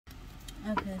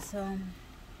Okay, so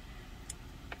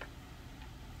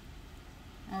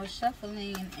I was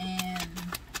shuffling and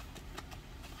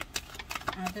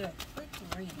I did a quick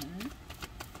reading,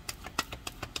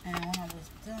 and when I was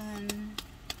done,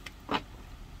 I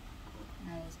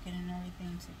was getting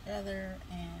everything together,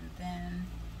 and then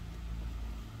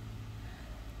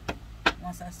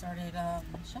once I started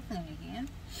shuffling again,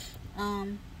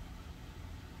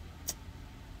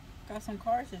 got some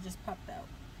cards that just popped out.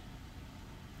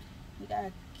 We got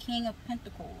a King of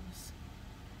Pentacles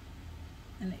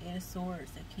and the Eight of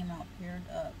Swords that came out paired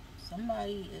up.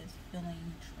 Somebody is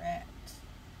feeling trapped.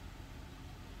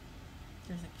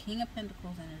 There's a King of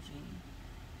Pentacles energy,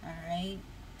 alright,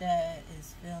 that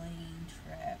is feeling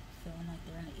trapped, feeling like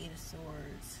they're in the Eight of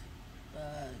Swords,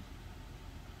 but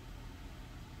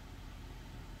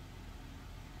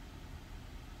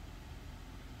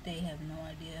they have no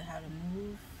idea how to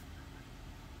move.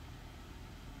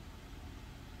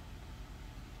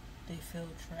 They feel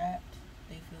trapped.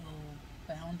 They feel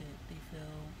bounded. They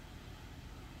feel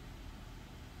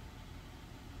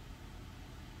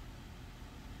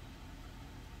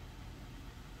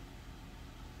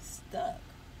stuck.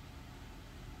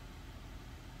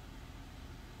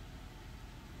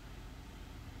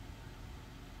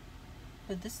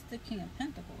 But this is the King of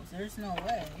Pentacles. There's no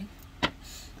way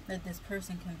that this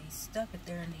person can be stuck if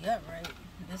they're in the upright.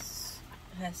 This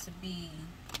has to be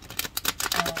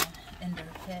in their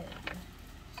head.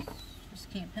 This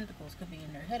King of Pentacles could be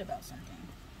in their head about something.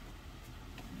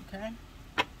 Okay?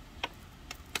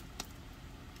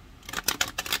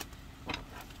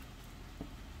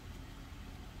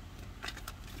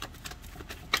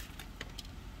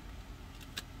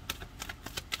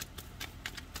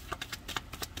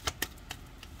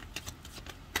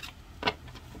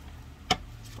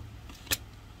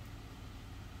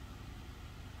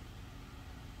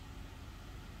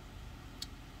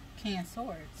 King of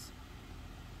Swords.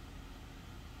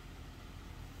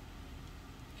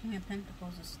 King of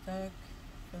Pentacles is stuck,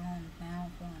 feeling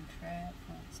bound, feeling trapped,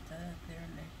 feeling stuck. They're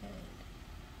in their head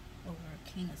over a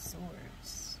King of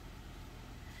Swords.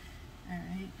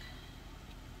 Alright.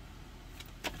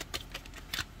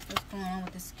 What's going on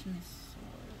with this King of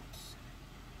Swords?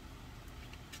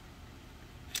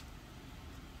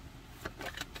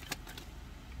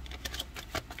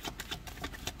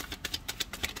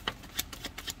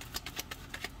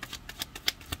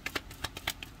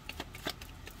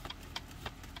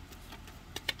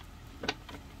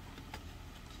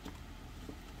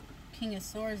 King of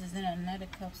Swords is in a Knight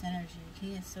of Cups energy.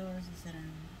 King of Swords is in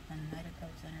a Knight of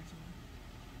Cups energy.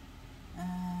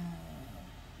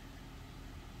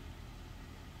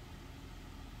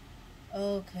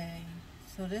 Okay.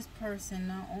 So this person,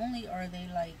 not only are they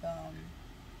like,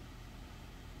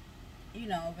 you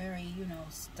know, very, you know,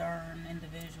 stern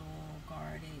individual,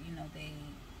 guarded, you know, they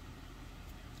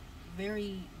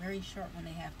very, very sharp when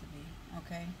they have to be,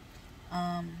 okay?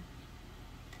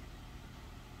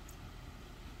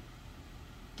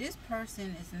 This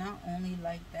person is not only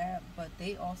like that, but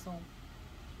they also,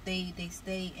 they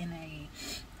stay in a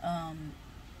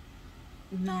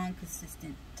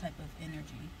non-consistent type of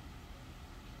energy.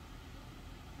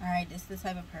 Alright, this is the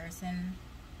type of person,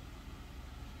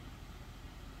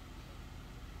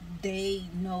 they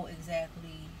know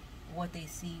exactly what they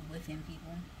see within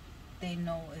people. They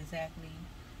know exactly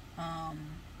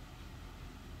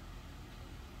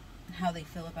how they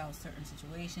feel about certain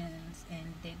situations,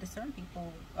 and they discern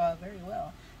people very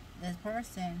well. This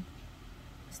person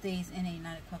stays in a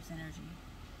Knight of Cups energy.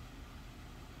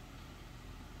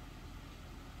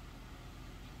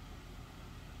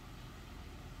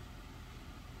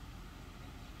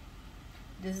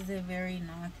 This is a very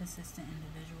non-consistent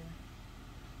individual.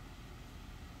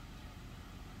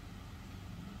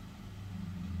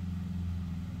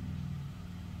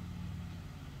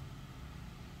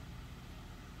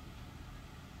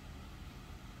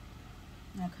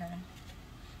 Okay.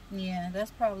 Yeah,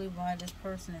 that's probably why this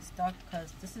person is stuck,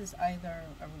 because this is either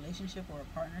a relationship or a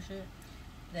partnership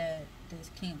that this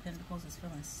King of Pentacles is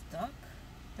feeling stuck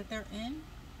that they're in.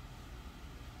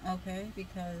 Okay,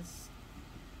 because,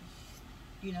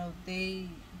 you know,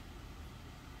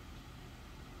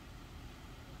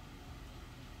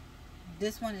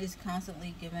 this one is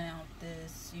constantly giving out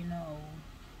this, you know,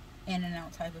 in and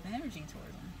out type of energy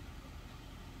towards them.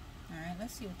 Alright,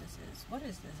 let's see what this is. What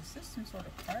is this? Is this some sort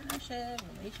of partnership,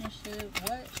 relationship?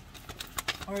 What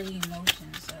are the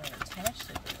emotions that are attached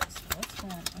to this? What's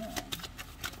going on?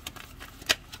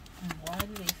 And why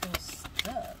do they feel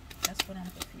stuck? That's what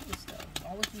I'm confused of.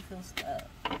 Why would you feel stuck?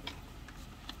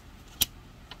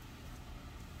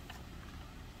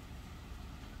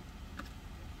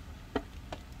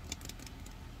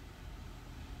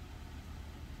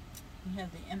 We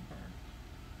have the Emperor.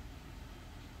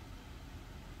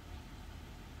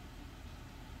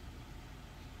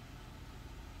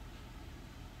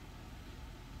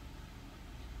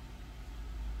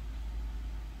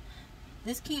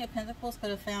 This King of Pentacles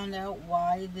could have found out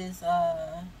why this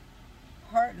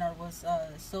partner was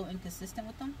so inconsistent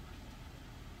with them.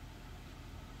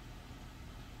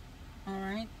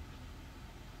 Alright.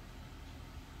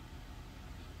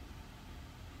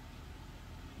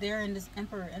 They're in this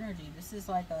Emperor energy. This is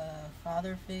like a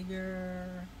father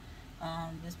figure.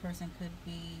 This person could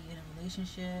be in a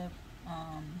relationship.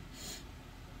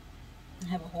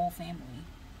 Have a whole family.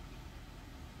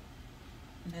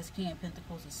 This King of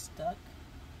Pentacles is stuck.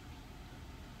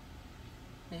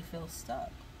 They feel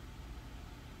stuck.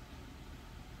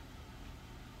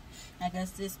 I guess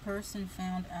this person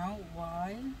found out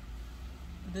why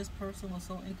this person was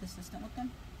so inconsistent with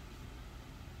them.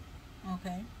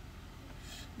 Okay.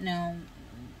 Now,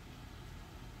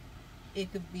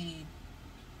 it could be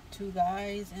two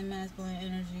guys in masculine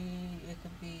energy. It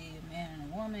could be a man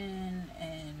and a woman,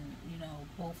 and you know,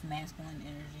 both masculine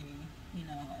energy. You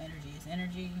know, energy is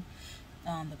energy.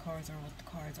 The cards are what the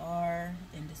cards are,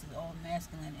 and this is all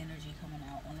masculine energy coming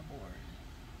out on the board.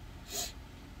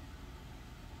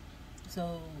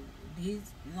 So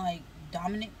these like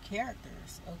dominant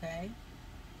characters, okay?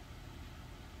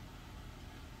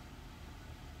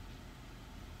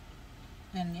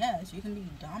 And yes, you can be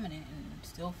dominant and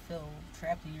still feel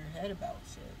trapped in your head about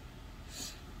shit.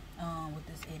 With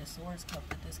this Eight of Swords cup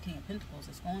that this King of Pentacles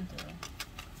is going through.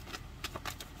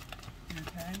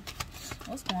 Okay.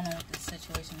 What's going on with this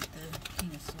situation with the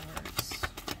King of Swords?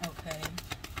 Okay.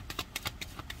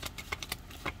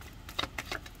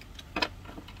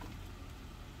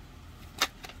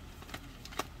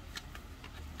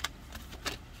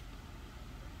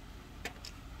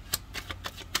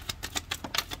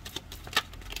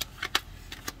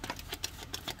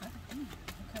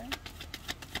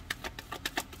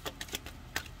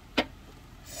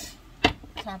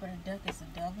 Top of the deck is the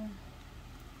Devil.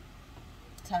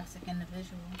 Toxic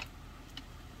individual.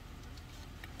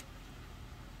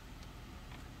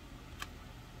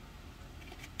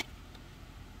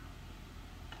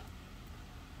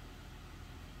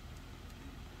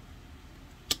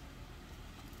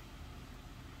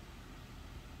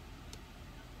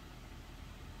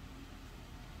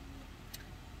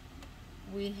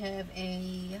 We have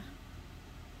a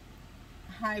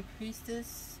High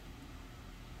Priestess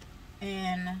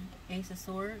and Ace of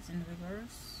Swords in the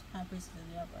reverse. High Priestess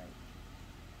in the upright.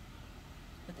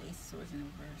 But the Ace of Swords in the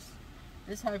reverse.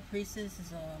 This High Priestess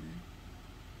is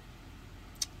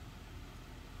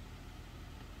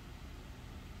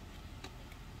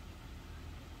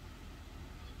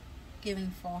giving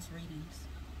false readings.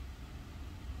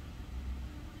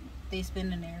 They spin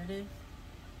the narrative.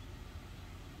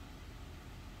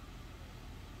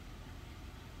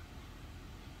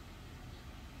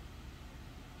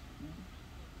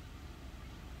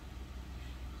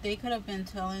 They could have been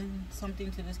telling something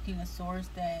to this King of Swords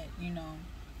that, you know,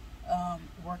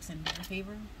 works in their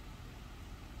favor.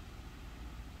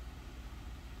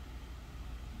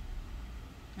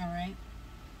 Alright?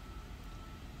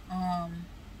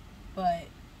 But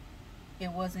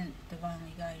it wasn't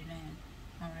divinely guided in.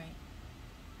 Alright?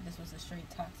 This was a straight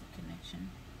toxic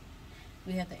connection.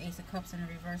 We had the Ace of Cups in the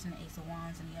reverse and the Ace of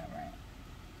Wands in the upright.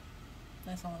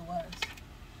 That's all it was.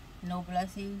 No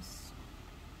blessings.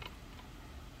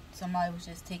 Somebody was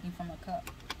just taking from a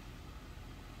cup.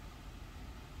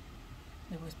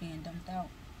 It was being dumped out.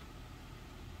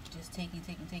 Just taking,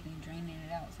 draining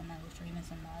it out. Somebody was draining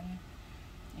somebody.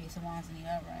 Ace of Wands in the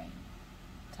upright.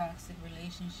 Toxic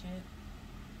relationship.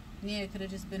 Yeah, it could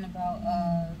have just been about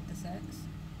the sex.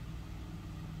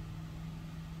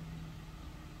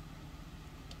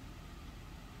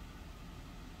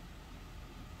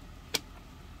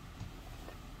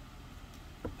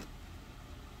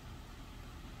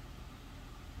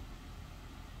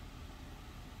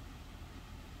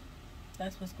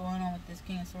 That's what's going on with this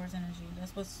King of Swords energy.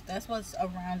 That's what's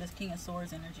around this King of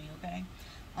Swords energy, okay?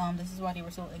 This is why they were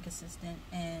so inconsistent,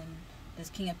 and this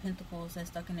King of Pentacles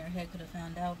that's stuck in their head could have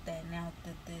found out that now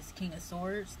that this King of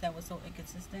Swords that was so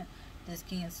inconsistent, this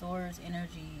King of Swords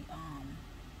energy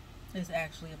is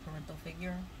actually a parental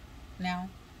figure now.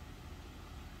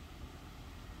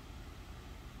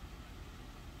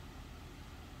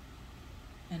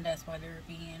 And that's why they're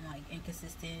being like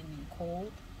inconsistent and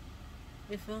cold,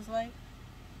 it feels like.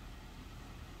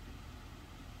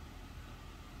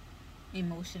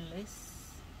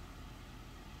 Emotionless.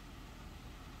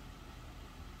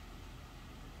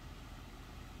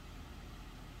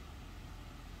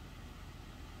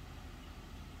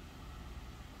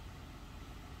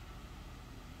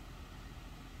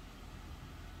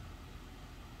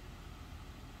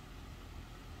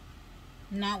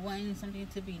 Not wanting something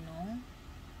to be known.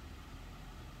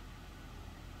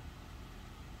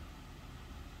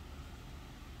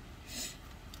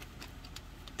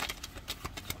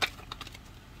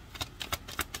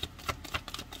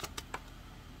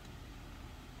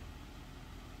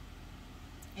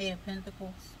 Eight of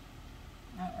Pentacles.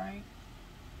 Outright.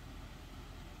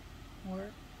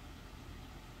 Work.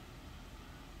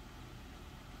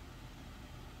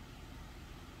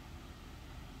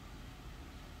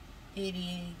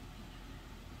 88.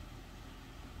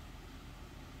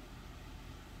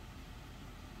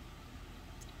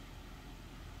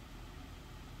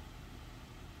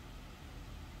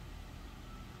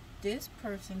 This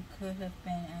person could have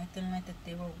been acting like that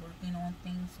they were working on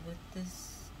things with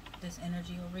this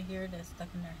energy over here that's stuck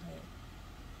in their head.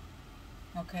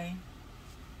 Okay?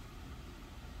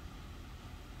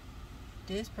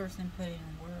 This person put in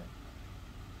work.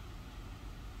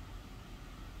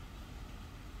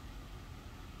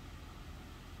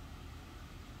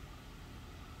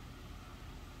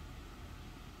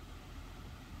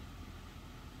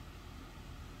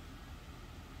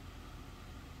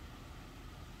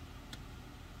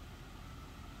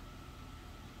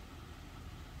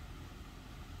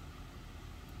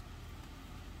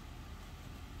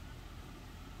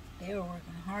 They were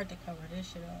working hard to cover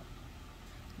this shit up.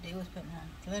 They was putting on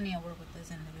plenty of work with this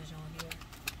individual here.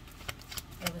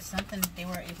 It was something that they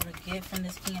were able to get from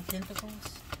this King of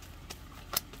Pentacles.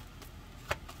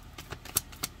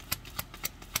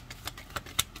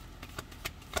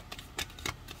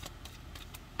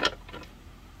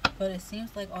 But it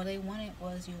seems like all they wanted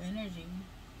was your energy.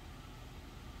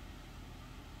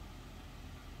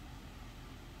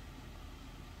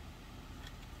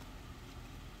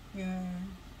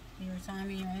 Your time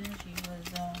and your energy was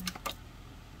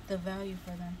the value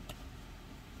for them.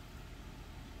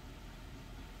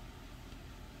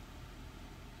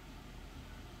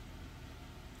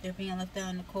 They're being left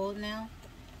out in the cold now.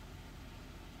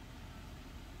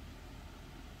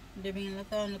 They're being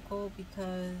left out in the cold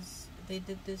because they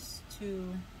did this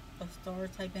to a star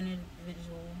type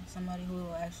individual, somebody who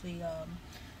actually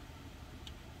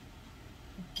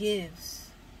gives,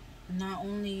 not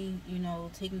only, you know,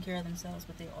 taking care of themselves,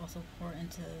 but they also pour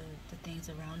into the things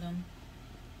around them,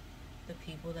 the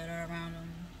people that are around them,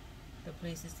 the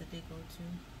places that they go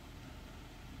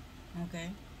to.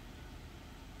 Okay?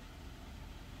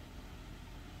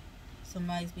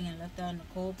 Somebody's being left out in the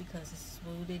cold because this is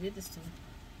who they did this to.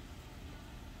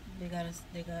 They gotta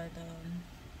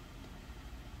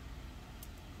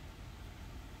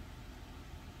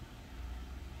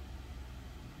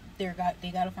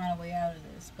find a way out of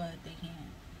this, but they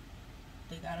can't.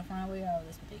 They gotta find a way out of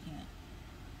this, but they can't.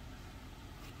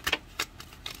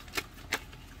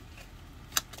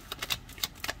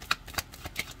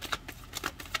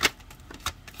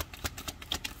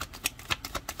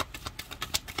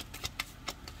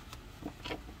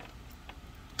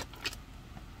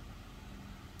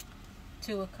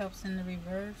 Two of Cups in the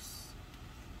reverse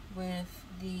with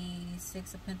the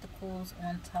Six of Pentacles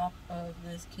on top of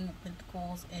this King of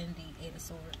Pentacles and the Eight of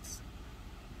Swords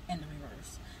in the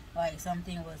reverse. Like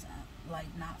something was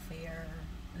like not fair,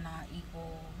 not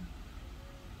equal,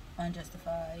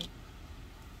 unjustified.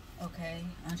 Okay,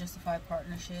 unjustified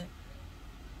partnership.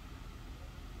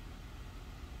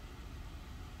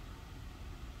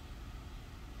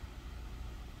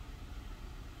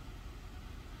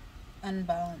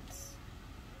 Unbalanced.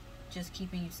 Just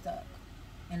keeping you stuck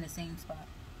in the same spot.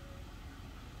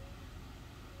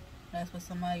 That's what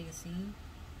somebody is seeing.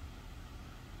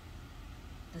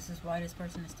 This is why this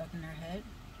person is stuck in their head.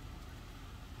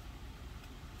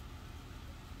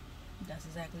 That's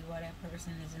exactly why that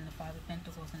person is in the Five of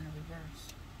Pentacles in the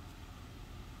reverse.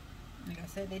 Like I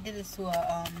said, they did this to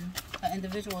an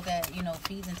individual that, you know,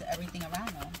 feeds into everything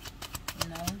around them. You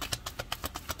know?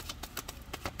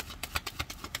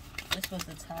 This was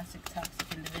a toxic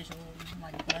individual,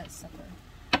 like bloodsucker,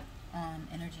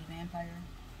 energy vampire.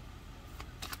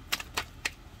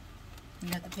 You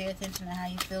have to pay attention to how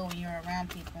you feel when you're around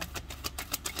people,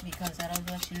 because that'll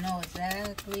let you know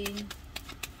exactly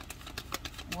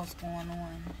what's going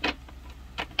on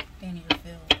in your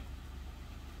field.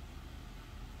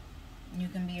 You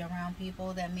can be around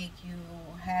people that make you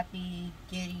happy,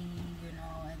 giddy, you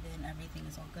know, and then everything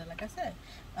is all good. Like I said,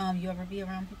 you ever be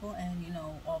around people and, you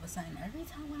know, all of a sudden, every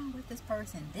time I'm with this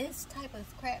person, this type of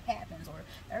crap happens, or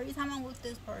every time I'm with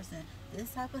this person,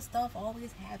 this type of stuff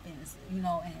always happens, you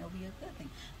know, and it'll be a good thing.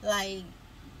 Like,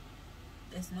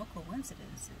 there's no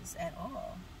coincidences at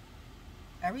all.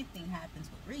 Everything happens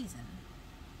with reason.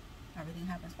 Everything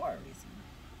happens for a reason.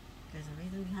 There's a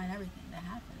reason behind everything that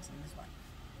happens in this life.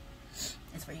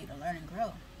 It's for you to learn and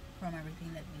grow. from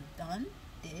everything that you've done,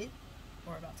 did,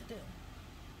 or about to do.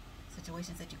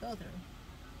 Situations that you go through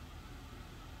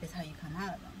is how you come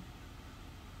out of them.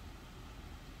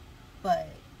 But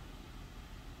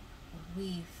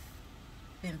we've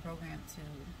been programmed to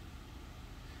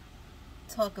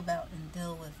talk about and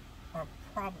deal with our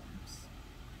problems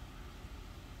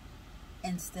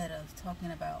instead of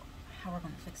talking about how we're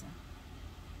going to fix them.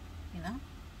 You know?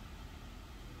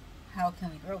 How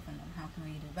can we grow from them? How can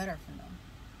we do better from them?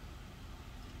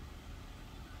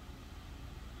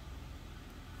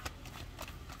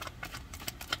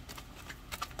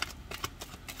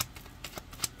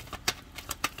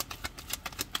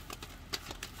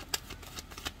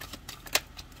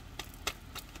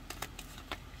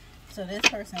 So this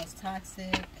person is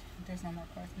toxic. There's no more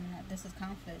cards coming out. This is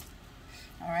conflict.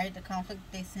 Alright, the conflict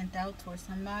they sent out towards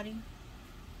somebody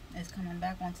is coming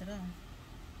back onto them.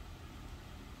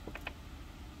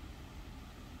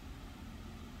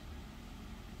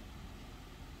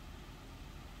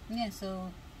 Yeah,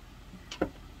 so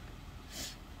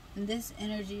this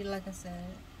energy, like I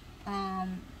said,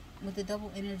 with the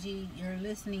double energy, you're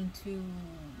listening to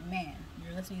man.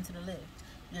 You're listening to the live.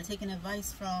 You're taking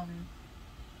advice from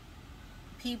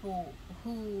people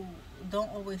who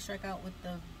don't always strike out with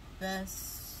the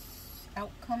best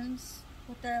outcomes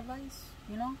with their advice,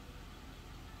 you know?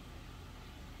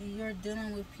 You're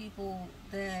dealing with people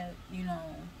that, you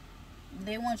know,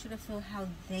 they want you to feel how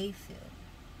they feel.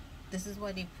 This is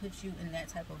why they put you in that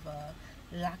type of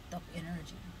locked up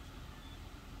energy.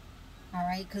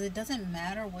 Alright? Because it doesn't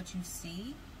matter what you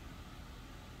see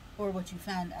or what you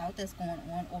found out that's going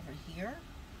on over here.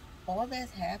 All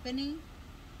that's happening,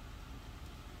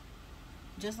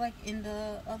 just like in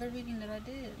the other reading that I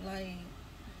did, like,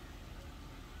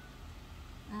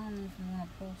 I don't know if you want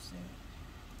to post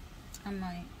it. I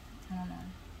might. I don't know.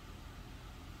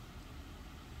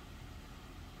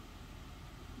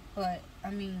 But,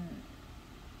 I mean,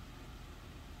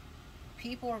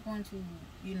 people are going to,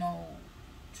 you know,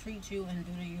 treat you and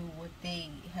do to you what they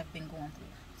have been going through.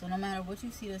 So no matter what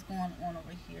you see that's going on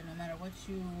over here, no matter what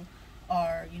you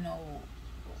are, you know,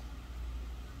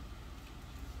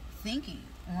 thinking,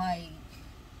 like,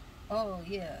 oh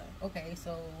yeah, okay,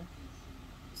 so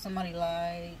somebody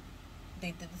lied,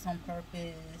 they did this on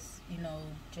purpose, you know,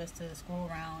 just to screw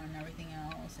around and everything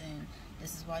else, and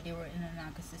this is why they were in a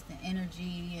non-consistent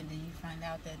energy, and then you find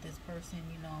out that this person,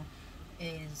 you know,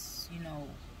 is, you know,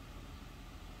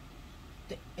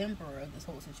 the emperor of this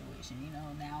whole situation, you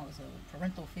know, now is a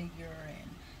parental figure and,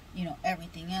 you know,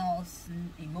 everything else,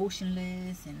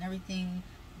 emotionless and everything.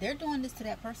 They're doing this to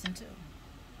that person too.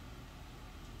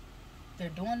 They're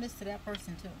doing this to that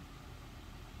person too.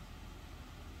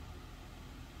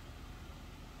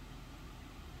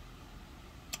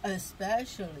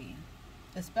 Especially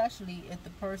if the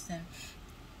person,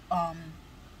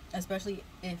 especially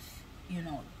if, you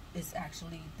know, it's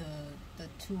actually the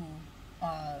two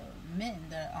men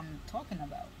that I'm talking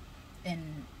about.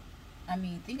 And I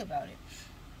mean, think about it.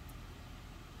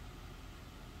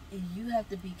 You have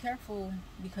to be careful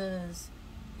because,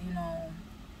 you know,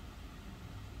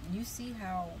 you see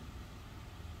how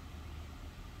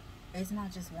it's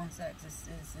not just one sex,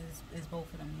 it's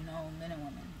both of them, you know, men and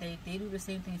women. They do the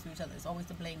same things to each other. It's always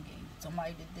the blame game.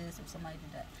 Somebody did this or somebody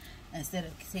did that. Instead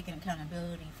of taking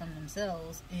accountability from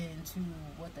themselves into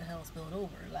what the hell spilled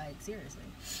over. Like, seriously.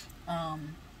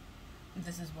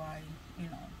 This is why, you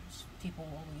know, people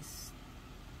always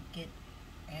get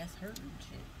ass hurt and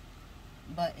shit.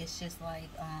 But it's just like,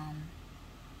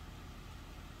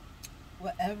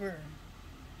 whatever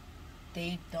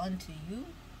they've done to you,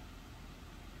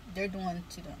 they're doing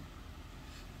to them.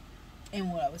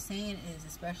 And what I was saying is,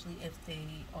 especially if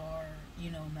they are,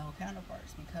 you know, male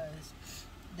counterparts, because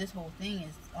this whole thing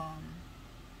is,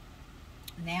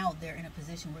 now they're in a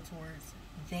position where towards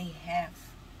they have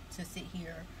to sit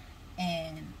here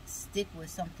and stick with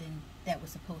something that was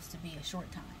supposed to be a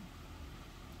short time.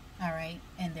 Alright?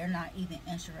 And they're not even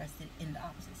interested in the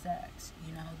opposite sex.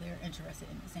 You know, they're interested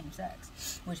in the same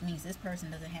sex. Which means this person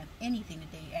doesn't have anything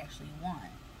that they actually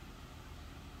want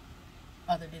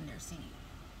other than their seed.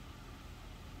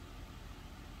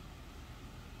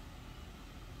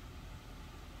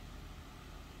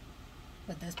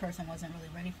 But this person wasn't really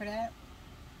ready for that.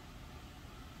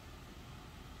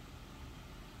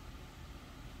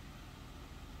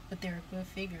 But they're a good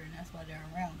figure, and that's why they're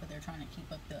around, but they're trying to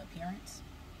keep up the appearance.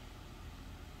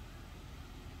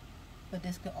 But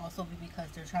this could also be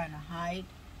because they're trying to hide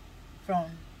from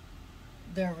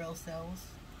their real selves.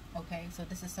 Okay, so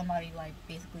this is somebody like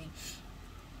basically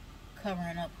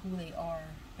covering up who they are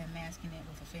and masking it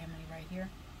with a family right here.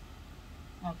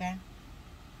 Okay.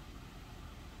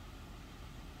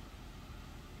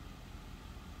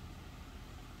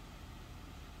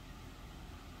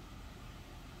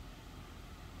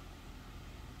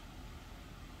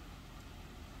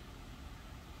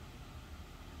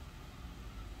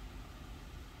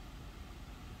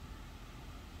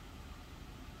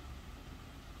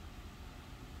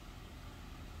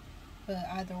 But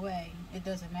either way, it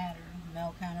doesn't matter.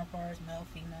 Male counterparts, male,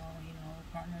 female, you know,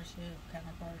 partnership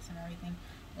counterparts and everything.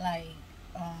 Like,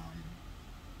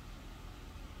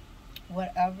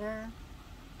 whatever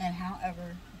and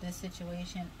however this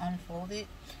situation unfolded,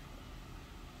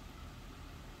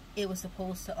 it was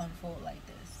supposed to unfold like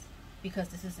this. Because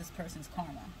this is this person's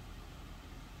karma.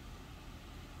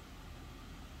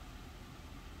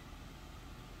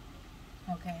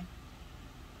 Okay?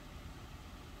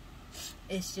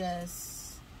 It's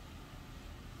just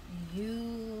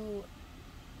you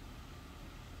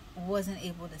wasn't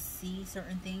able to see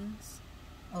certain things,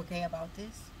 okay, about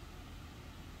this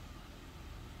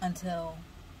until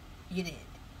you did.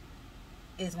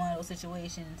 It's one of those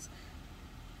situations,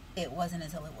 it wasn't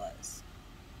until it was.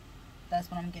 That's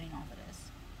what I'm getting off of this.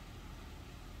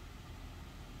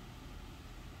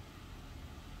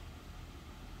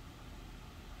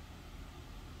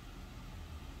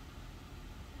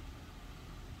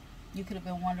 You could have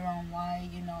been wondering why,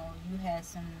 you know, you had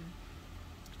some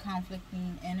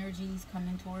conflicting energies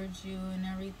coming towards you and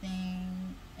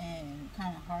everything, and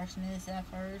kind of harshness at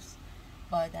first,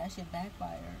 but that shit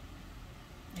backfired.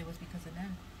 It was because of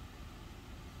them.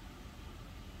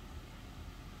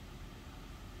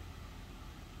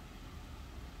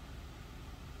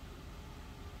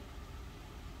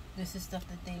 This is stuff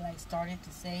that they like started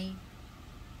to say.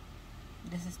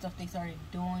 This is stuff they started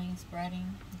doing,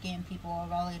 spreading, getting people all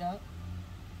rallied up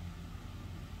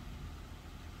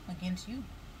against you.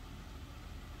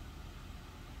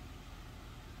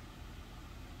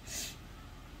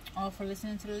 All for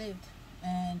listening to the lived.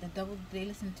 And the devil they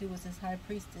listened to was this high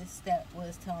priestess that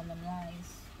was telling them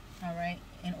lies. Alright?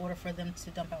 In order for them to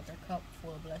dump out their cup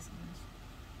full of blessings.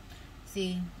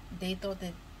 See, they thought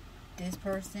that this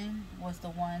person was the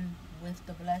one with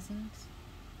the blessings.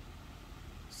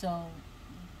 So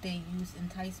they used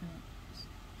enticement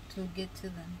to get to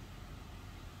them.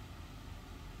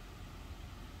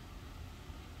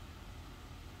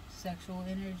 Sexual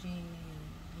energy,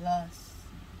 lust,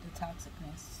 the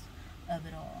toxicness of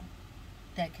it all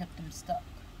that kept them stuck.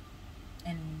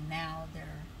 And now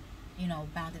they're, you know,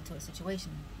 bound into a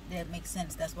situation. That makes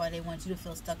sense. That's why they want you to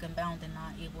feel stuck and bound and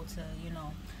not able to, you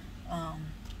know,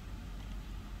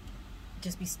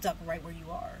 just be stuck right where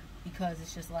you are. Because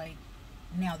it's just like,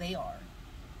 now they are,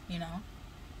 you know?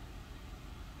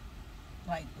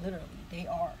 Like, literally, they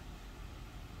are.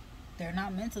 They're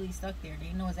not mentally stuck there.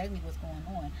 They know exactly what's going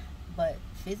on. But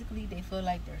physically, they feel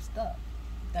like they're stuck.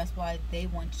 That's why they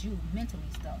want you mentally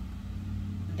stuck.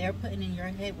 They're putting in your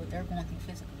head what they're going through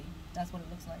physically. That's what it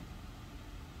looks like.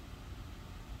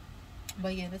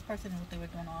 But yeah, this person is what they were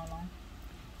doing all along.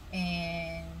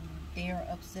 And they are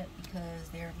upset because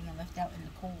they're being left out in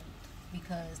the cold.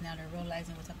 Because now they're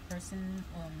realizing what type of person,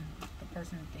 the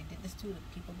person that they did this to, the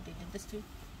people that they did this to.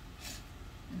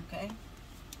 Okay.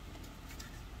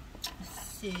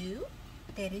 So,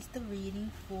 that is the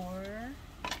reading for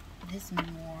this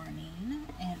morning.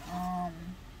 And,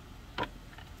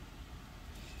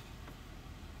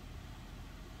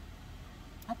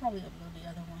 I'll probably upload the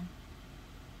other one.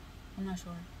 I'm not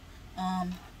sure.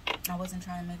 I wasn't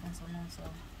trying to make one so long, so,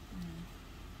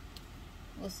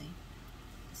 we'll see.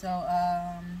 So,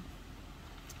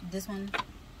 this one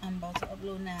I'm about to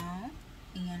upload now.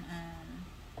 And,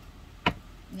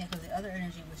 yeah, because the other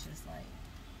energy was just like,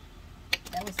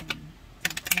 that was some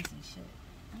crazy shit.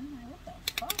 I'm like, what the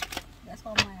fuck? That's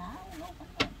why I'm like, I don't know if I'm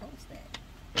going to post that.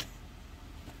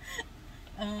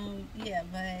 Yeah,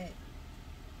 but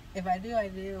if I do, I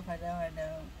do. If I don't, I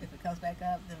don't. If it comes back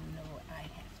up, then we know I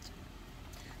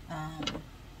have to.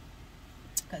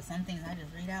 Because some things I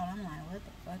just read out, I'm like, what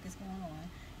the fuck is going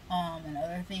on? And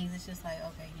other things, it's just like,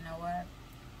 okay, you know what?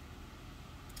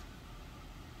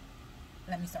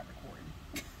 Let me start recording.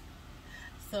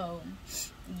 So,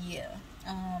 yeah.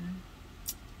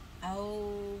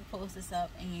 I'll post this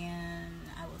up and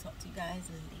I will talk to you guys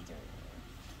later.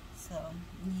 So,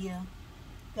 yeah.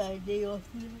 Got a day off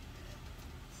here.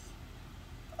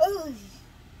 Oh,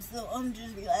 so I'm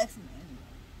just relaxing and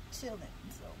chilling.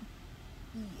 So,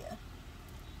 yeah.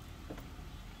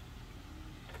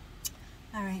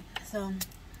 Alright, so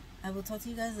I will talk to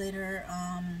you guys later.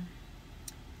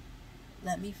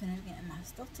 Let me finish getting my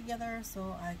stuff together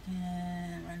so I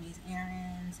can run these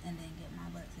errands and then get my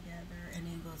butt together and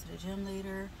then go to the gym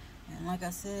later. And like I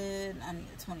said, I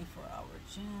need a 24-hour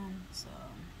gym, so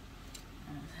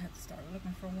I'm gonna have to start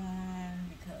looking for one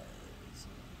because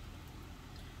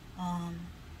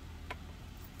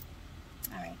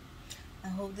alright. I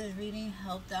hope this reading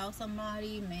helped out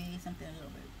somebody, made something a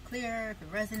little bit clearer. If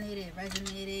it resonated,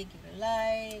 give it a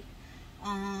like.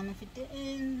 If it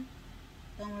didn't,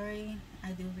 Don't worry,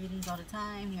 I do readings all the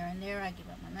time, here and there. I give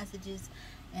out my messages,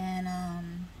 and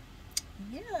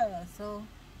yeah. So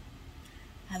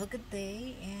have a good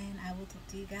day, and I will talk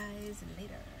to you guys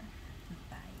later.